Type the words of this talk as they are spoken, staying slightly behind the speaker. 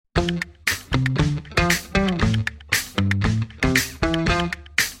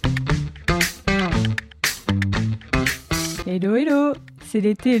Hello, hello! C'est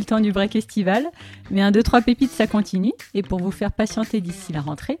l'été et le temps du break estival, mais 1, 2, 3 pépites, ça continue. Et pour vous faire patienter d'ici la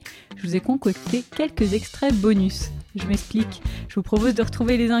rentrée, je vous ai concocté quelques extraits bonus. Je m'explique. Je vous propose de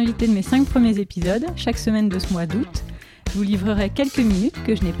retrouver les invités de mes 5 premiers épisodes, chaque semaine de ce mois d'août. Je vous livrerai quelques minutes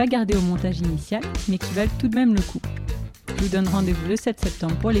que je n'ai pas gardées au montage initial, mais qui valent tout de même le coup. Je vous donne rendez-vous le 7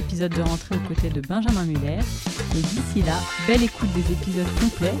 septembre pour l'épisode de rentrée aux côtés de Benjamin Muller. Et d'ici là, belle écoute des épisodes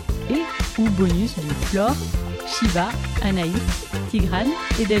complets et ou bonus de Flore, Shiva, Anaïs, Tigrane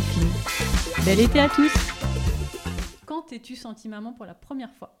et Delphine. Bel été à tous! Quand t'es-tu senti maman pour la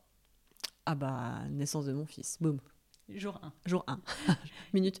première fois? Ah bah, naissance de mon fils, boum. Jour 1. Jour 1,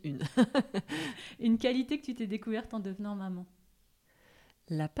 minute 1. Une qualité que tu t'es découverte en devenant maman?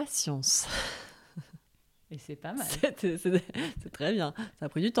 La patience. Et c'est pas mal. C'est très bien. Ça a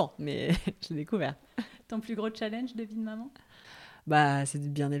pris du temps, mais je l'ai découvert. Ton plus gros challenge de vie de maman? Bah, c'est de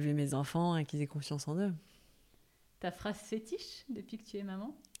bien élever mes enfants et qu'ils aient confiance en eux. Ta phrase fétiche depuis que tu es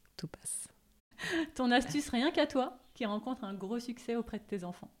maman? Tout passe. Ton astuce rien qu'à toi, qui rencontre un gros succès auprès de tes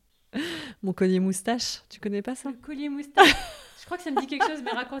enfants? Mon collier moustache, tu connais pas ça? Le collier moustache. Je crois que ça me dit quelque chose,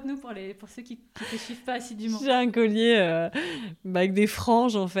 mais raconte-nous pour ceux qui ne te suivent pas assidûment. J'ai un collier avec des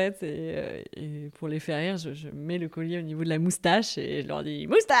franges en fait, et pour les faire rire, je mets le collier au niveau de la moustache et je leur dis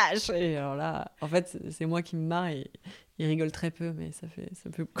moustache. Et alors là, en fait, c'est moi qui me marre et ils rigolent très peu, mais ça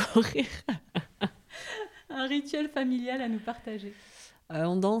me fait beaucoup rire. Un rituel familial à nous partager?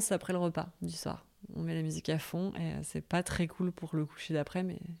 On danse après le repas du soir. On met la musique à fond et c'est pas très cool pour le coucher d'après,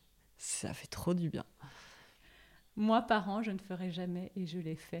 mais ça fait trop du bien. Moi, par an, je ne ferai jamais et je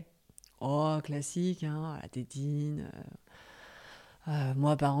l'ai fait. Oh, classique, hein, la tétine.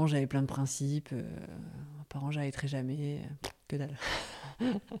 Moi, par an, j'avais plein de principes. Par an, j'arrêterai jamais. Que dalle.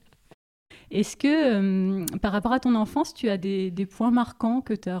 Est-ce que, par rapport à ton enfance, tu as des points marquants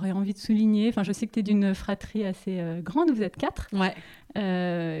que tu aurais envie de souligner? Enfin, je sais que tu es d'une fratrie assez grande, vous êtes 4, Ouais.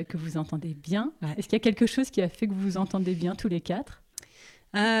 Que vous entendez bien. Ouais. Est-ce qu'il y a quelque chose qui a fait que vous vous entendez bien tous les 4?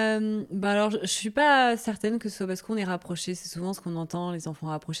 Bah alors, je suis pas certaine que ce soit parce qu'on est rapprochés. C'est souvent ce qu'on entend, les enfants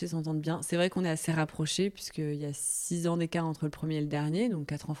rapprochés s'entendent bien. C'est vrai qu'on est assez rapprochés, puisqu'il y a 6 ans d'écart entre le premier et le dernier, donc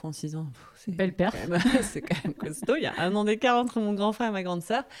 4 enfants en 6 ans. Belle perf. C'est quand même costaud. Il y a 1 an d'écart entre mon grand frère et ma grande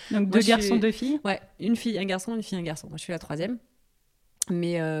sœur. Donc Moi, 2 garçons, 2 filles? Ouais, une fille, un garçon, une fille, un garçon. Moi, je suis la 3e.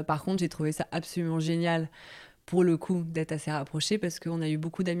 Mais par contre, j'ai trouvé ça absolument génial, pour le coup, d'être assez rapprochés, parce qu'on a eu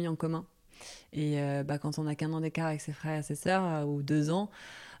beaucoup d'amis en commun. Et quand on a qu'1 an d'écart avec ses frères et ses sœurs, ou 2 ans,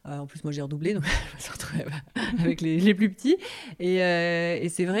 en plus moi j'ai redoublé, donc je me suis retrouvée avec les plus petits. Et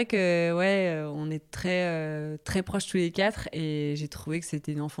c'est vrai que on est très, très proches tous les 4, et j'ai trouvé que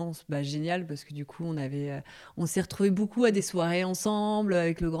c'était une enfance géniale, parce que du coup on s'est retrouvés beaucoup à des soirées ensemble,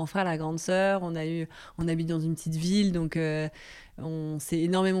 avec le grand frère, la grande sœur. On habite dans une petite ville, donc on s'est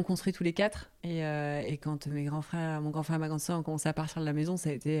énormément construit tous les 4. Et quand mon grand frère et ma grande sœur ont commencé à partir de la maison, ça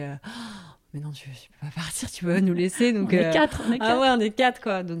a été mais non, tu peux pas partir, tu peux pas nous laisser. Donc, on est 4. Ah ouais, on est 4,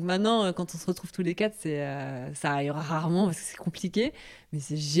 quoi. Donc maintenant, quand on se retrouve tous les 4, ça arrive rarement parce que c'est compliqué, mais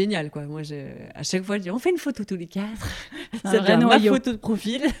c'est génial, quoi. Moi, à chaque fois, je dis, on fait une photo tous les 4. Ça devient ma photo de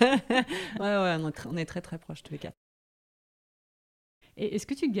profil. Ouais, on est très très proches tous les 4. Et est-ce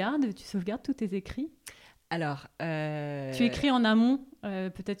que tu sauvegardes tous tes écrits? Alors, tu écris en amont,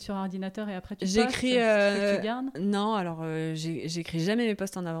 peut-être sur ordinateur, et après tu postes? J'écris. Que tu gardes? Non, alors j'écris jamais mes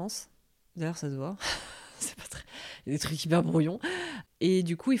posts en avance. D'ailleurs, ça se voit. C'est pas très... Il y a des trucs hyper brouillons. Et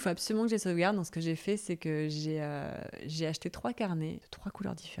du coup, il faut absolument que je les sauvegarde. Donc, ce que j'ai fait, c'est que j'ai acheté 3 carnets de 3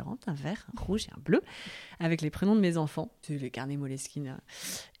 couleurs différentes, un vert, un rouge et un bleu, avec les prénoms de mes enfants. C'est les carnets Moleskine,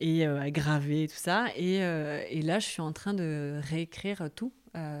 et à graver et tout ça. Et là, je suis en train de réécrire tout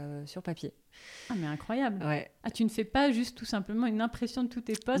sur papier. Ah, mais incroyable. Ouais. Ah, tu ne fais pas juste tout simplement une impression de tous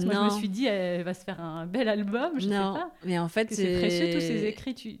tes posts? Moi, Non. je me suis dit, elle va se faire un bel album, je sais pas. Mais en fait, c'est précieux, tous ces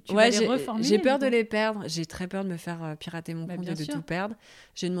écrits, tu vas les reformuler? J'ai peur de les perdre. J'ai très peur de me faire pirater mon compte et de sûr. tout perdre.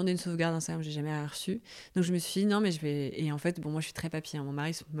 J'ai demandé une sauvegarde Instagram, j'ai jamais rien reçu. Donc je me suis dit, non, mais je vais... Et en fait, bon, moi, je suis très papier. Mon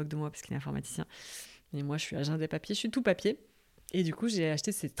mari se moque de moi parce qu'il est informaticien. Et moi, je suis agent des papiers, je suis tout papier. Et du coup, j'ai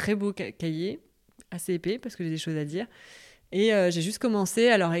acheté ces très beaux cahiers, assez épais, parce que j'ai des choses à dire. Et j'ai juste commencé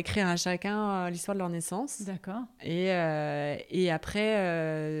à leur écrire à chacun l'histoire de leur naissance. D'accord. Et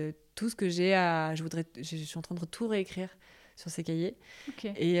après, tout ce que j'ai à... Je suis en train de tout réécrire sur ces cahiers.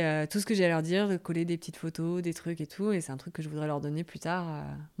 Okay. Et tout ce que j'ai à leur dire, de coller des petites photos, des trucs et tout. Et c'est un truc que je voudrais leur donner plus tard.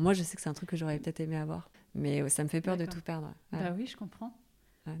 Moi, je sais que c'est un truc que j'aurais peut-être aimé avoir. Mais ça me fait peur de tout perdre. Ouais. Bah oui, je comprends.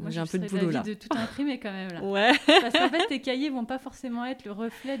 Moi, j'ai un peu de boulot là. De tout imprimer quand même là. Ouais. Parce qu'en fait, tes cahiers vont pas forcément être le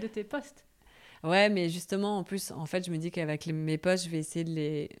reflet de tes posts. Ouais, mais justement, en plus, en fait, je me dis qu'avec mes posts, je vais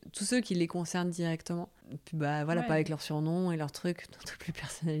essayer tous ceux qui les concernent directement. Puis bah voilà, pas Ouais. avec leur surnom et leurs trucs, un truc plus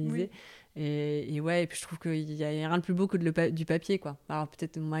personnalisé. Oui. Et ouais, et puis je trouve qu'il y a rien de plus beau que du papier, quoi. Alors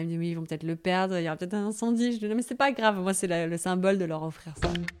peut-être, mon mari me dit oui, ils vont peut-être le perdre, il y aura peut-être un incendie. Je dis non, mais c'est pas grave, moi, c'est le symbole de leur offrir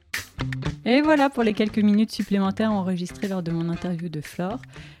ça. Et voilà pour les quelques minutes supplémentaires enregistrées lors de mon interview de Flore.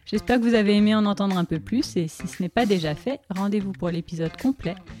 J'espère que vous avez aimé en entendre un peu plus et si ce n'est pas déjà fait, rendez-vous pour l'épisode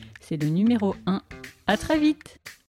complet. C'est le numéro 1. À très vite!